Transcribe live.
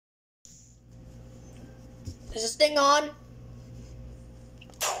Is this thing on?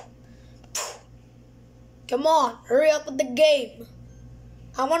 Come on, hurry up with the game.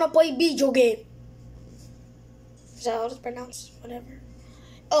 I want to play video game. Is that how it's pronounced? Whatever.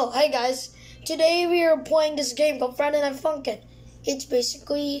 Oh, hey guys. Today we are playing this game called Friday Night Funkin'. It's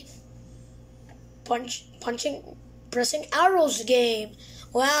basically pressing arrows game.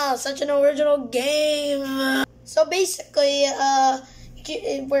 Wow, such an original game. So basically,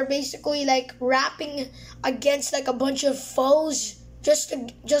 we're basically like rapping against like a bunch of foes just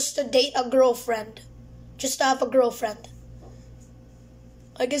to date a girlfriend. Just to have a girlfriend.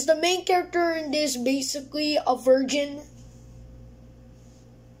 I guess the main character in this basically a virgin.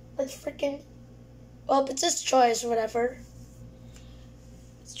 Let's freaking... Well, it's his choice, whatever.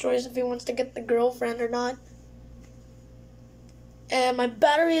 His choice if he wants to get the girlfriend or not. And my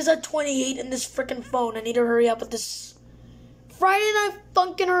battery is at 28 in this freaking phone. I need to hurry up with this. Friday Night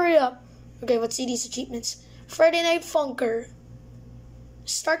Funkin', hurry up. Okay, let's see these achievements. Friday Night Funker.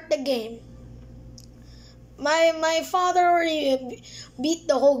 Start the game. My father already beat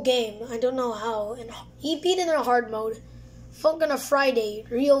the whole game. I don't know how. And he beat it in a hard mode. Funk on a Friday,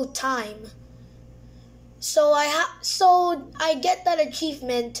 real time. So I get that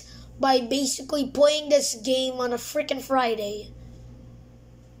achievement by basically playing this game on a freaking Friday.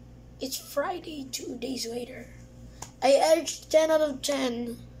 It's Friday 2 days later. I edged 10 out of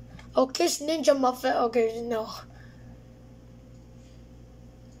 10. Oh, Kiss Ninja Muffet. Okay, no.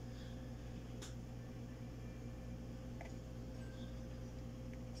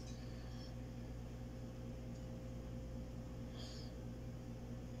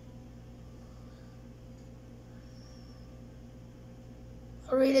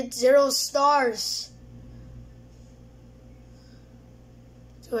 I rated 0 stars.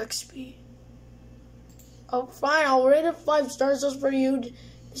 2 XP. Oh, fine. I'll rate it 5 stars just for you.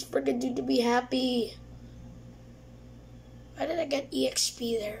 Just freaking dude to be happy. Why did I get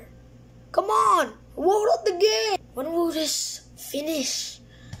EXP there? Come on! Load up the game! When will this finish?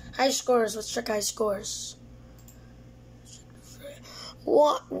 High scores. Let's check high scores.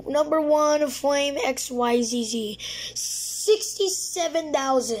 Number 1, Flame XYZZ.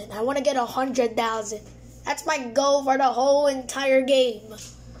 67,000. I want to get 100,000. That's my goal for the whole entire game.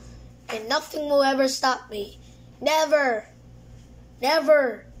 And nothing will ever stop me. Never.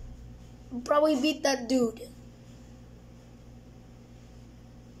 Never. I'll probably beat that dude.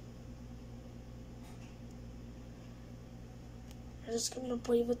 I'm just gonna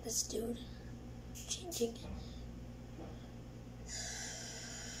play with this dude. Changing.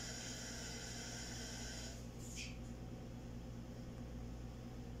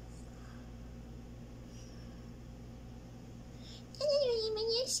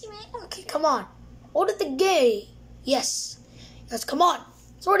 Okay, come on. Order the game. Yes. Yes, come on.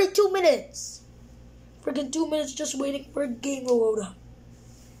 It's already 2 minutes. Freaking 2 minutes just waiting for a game to load up.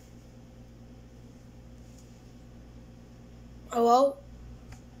 Hello?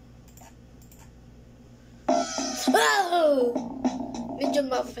 Oh! Ninja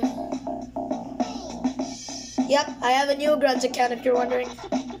Muffin. Yep, I have a new Grunts account if you're wondering.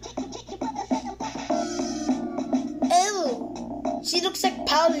 She looks like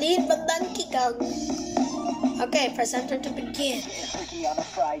Pauline from Donkey Kong. Okay, press enter to begin.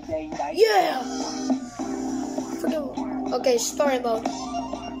 Yeah! Okay, story mode.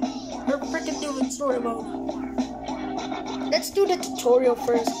 We're freaking doing story mode. Let's do the tutorial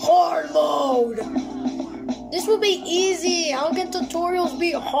first. Hard mode! This will be easy. How can tutorials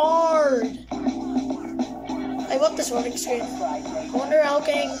be hard? I want this loading screen. I wonder how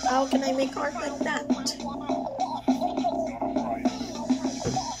can I make art like that?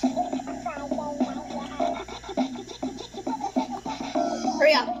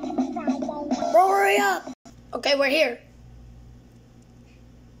 Hurry up. Bro, hurry up. Okay, we're here.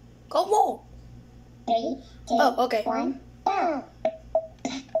 Come on. 3, 2, oh, okay. 1, go.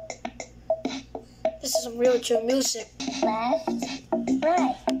 This is some real chill music. Left,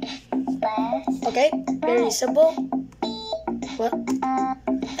 right, left. Okay, very simple. What?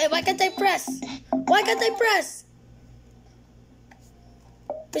 Hey, why can't I press? Why can't I press?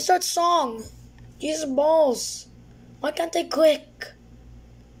 They start song. Jesus balls. Why can't I click?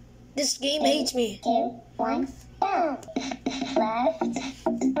 This game hates me. 2, 1, go. Left, right,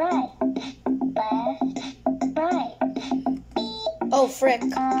 left, right. Oh frick.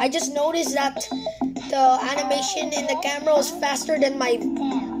 I just noticed that the animation in the camera was faster than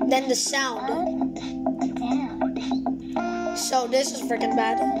the sound. So this is freaking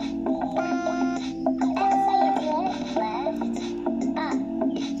bad.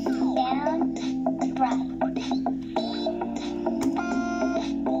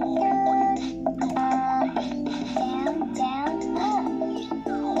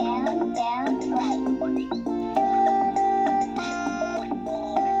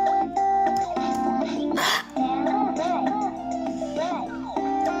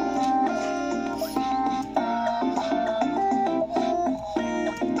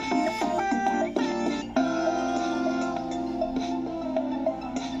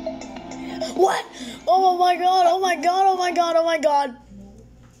 my god, oh my god, oh my god, oh my god.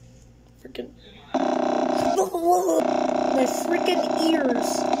 Freaking. My freaking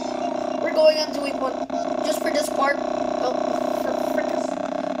ears. We're going on to week 1. Just for this part. Oh, for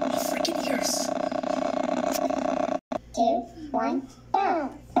freaking ears. 2, 1, down.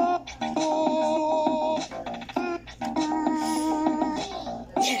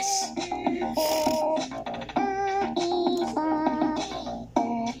 Yes.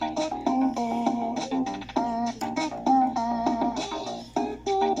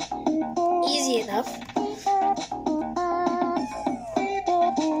 Easy enough.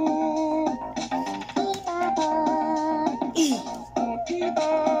 E.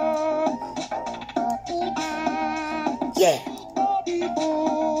 Yeah.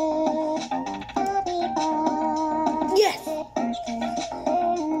 Yes.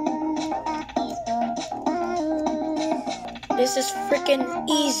 This is freaking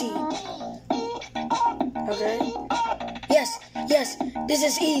easy. Okay. Yes, yes, this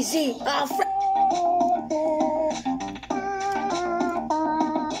is easy. Ah,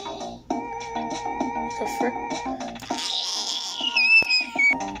 the frick.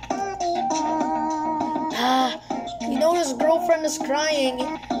 You know his girlfriend is crying.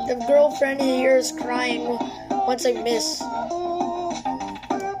 The girlfriend here is crying once I miss.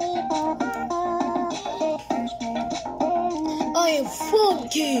 I am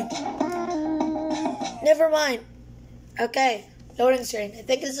Funkin. Never mind. Okay, loading screen. I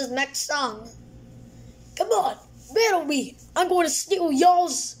think this is next song. Come on, battle me. I'm going to steal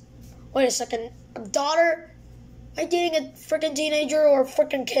y'all's. Wait a second. Daughter? Am I dating a freaking teenager or a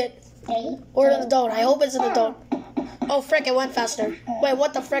freaking kid? Or an adult? I hope it's an adult. Oh frick, it went faster. Wait,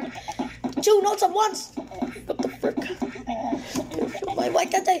 what the frick? 2 notes at once. What the frick? Why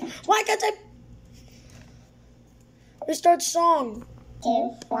can't I? Restart song.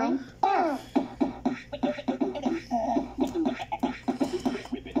 2, 1, down.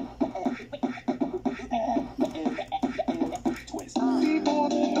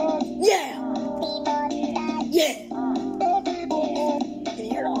 Yeah! Yeah! Can you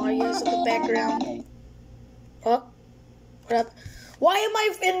hear audios in the background? Oh, what up? Why am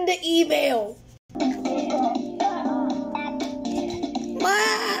I in the email?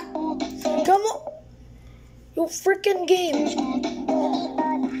 Come on! You freaking game!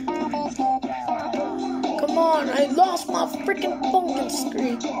 Come on, I lost my freaking Funkin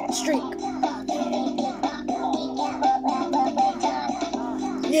streak.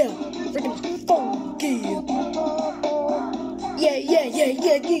 Yeah, freaking funky.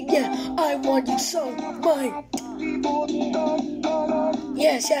 Yeah. I want you so mine.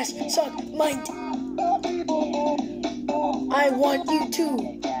 Yes, suck mine. I want you to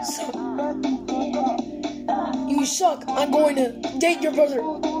suck. You suck. I'm going to date your brother.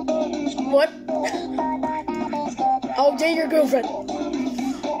 What? I'll date your girlfriend.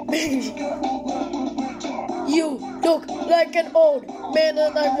 You look like an old man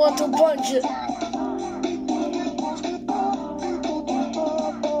and I want to punch it.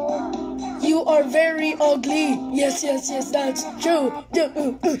 You are very ugly. Yes, that's true.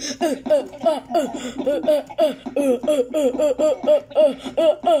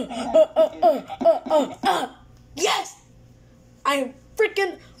 Yes! I am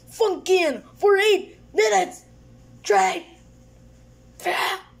freaking Funkin for 8 minutes straight.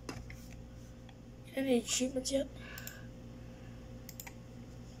 Any achievements yet?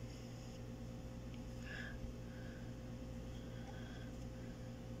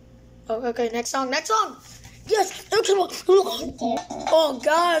 Oh, okay, next song. Yes! Oh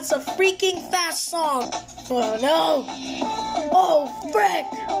god, it's a freaking fast song. Oh no! Oh frick!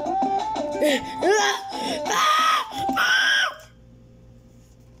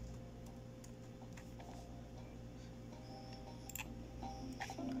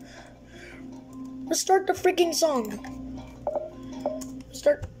 Let's start the freaking song.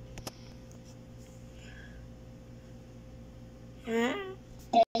 Start.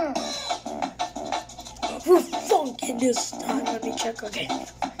 We're funky this time. Let me check again.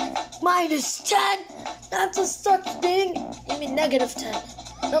 -10? That's a such thing. You mean -10.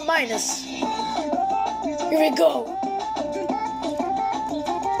 No, minus. Here we go.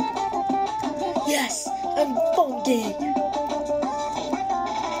 Yes, I'm funky.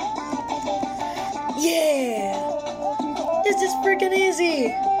 Yeah. This is freaking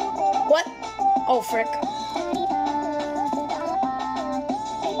easy. What? Oh, frick.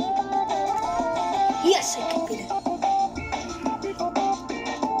 Yes, I can beat it.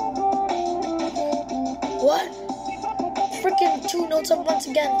 What? Freaking 2 notes up once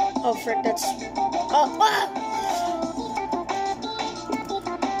again. Oh, frick, that's...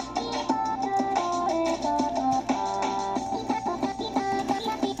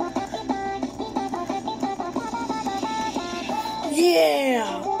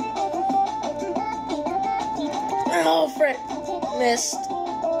 Yeah! Oh, frick. Missed.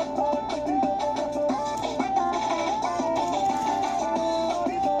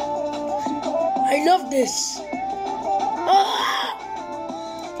 I love this. Ah!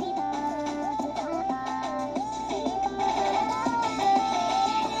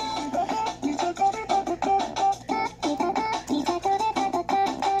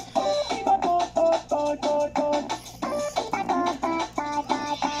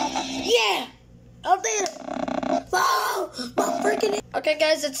 Yeah! I did it! Oh, my freaking... Okay,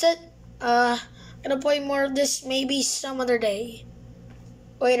 guys, that's it. Gonna play more of this maybe some other day.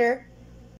 Later.